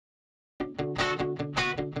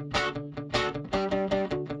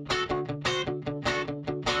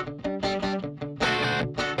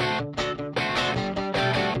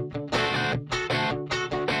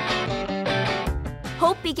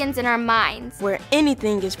begins in our minds, where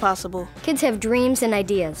anything is possible. Kids have dreams and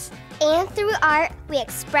ideas. And through art, we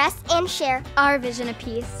express and share our vision of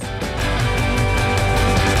peace.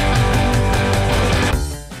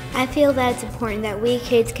 I feel that it's important that we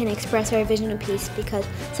kids can express our vision of peace because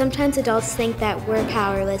sometimes adults think that we're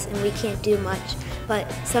powerless and we can't do much, but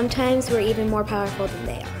sometimes we're even more powerful than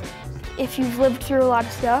they are. If you've lived through a lot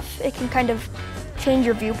of stuff, it can kind of change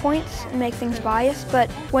your viewpoints and make things biased, but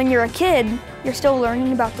when you're a kid, you're still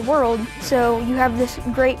learning about the world, so you have this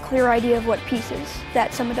great, clear idea of what peace is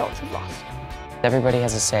that some adults have lost. Everybody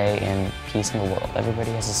has a say in peace in the world.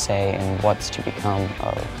 Everybody has a say in what's to become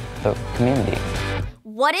of the community.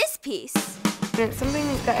 What is peace? It's something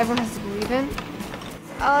that everyone has to believe in.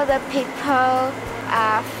 All the people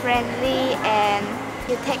are friendly and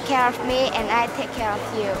you take care of me and I take care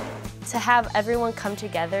of you. To have everyone come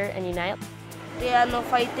together and unite. There are no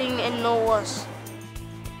fighting and no wars.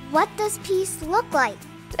 What does peace look like?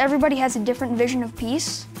 Everybody has a different vision of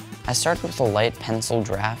peace. I started with a light pencil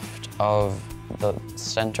draft of the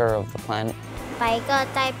center of the planet.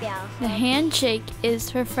 The handshake is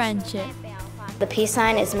for friendship. The peace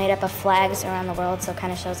sign is made up of flags around the world, so it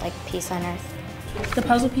kind of shows like peace on earth. The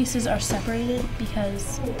puzzle pieces are separated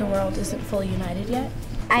because the world isn't fully united yet.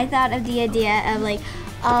 I thought of the idea of like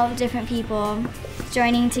all different people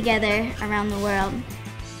joining together around the world.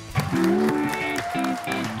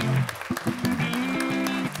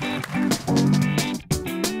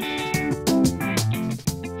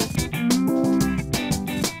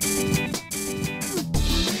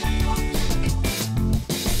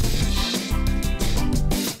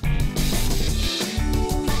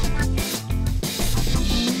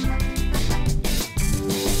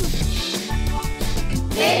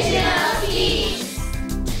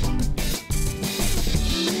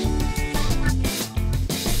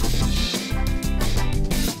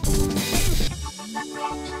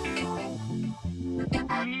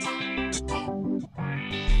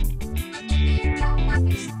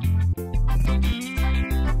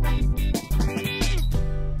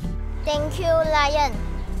 Thank you, Lion.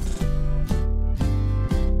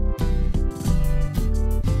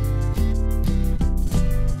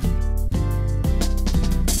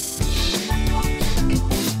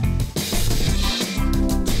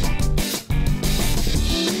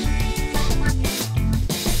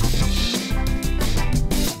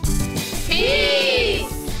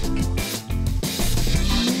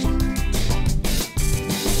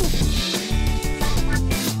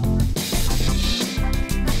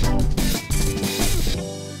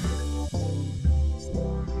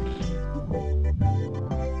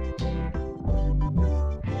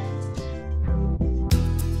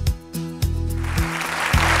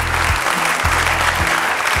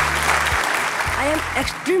 I am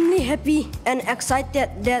extremely happy and excited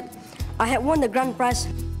that I have won the grand prize.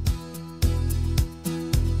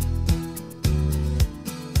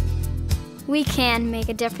 We can make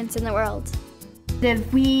a difference in the world.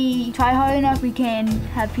 If we try hard enough, we can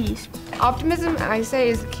have peace. Optimism, I say,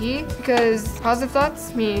 is the key because positive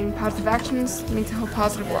thoughts mean positive actions, means a whole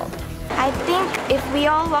positive world. I think if we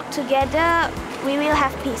all work together, we will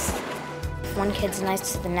have peace. If one kid's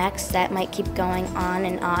nice to the next, that might keep going on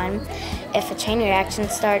and on. If a chain reaction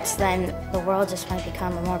starts, then the world just might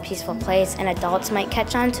become a more peaceful place and adults might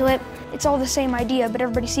catch on to it. It's all the same idea, but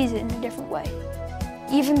everybody sees it in a different way.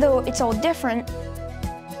 Even though it's all different,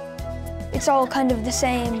 it's all kind of the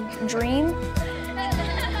same dream.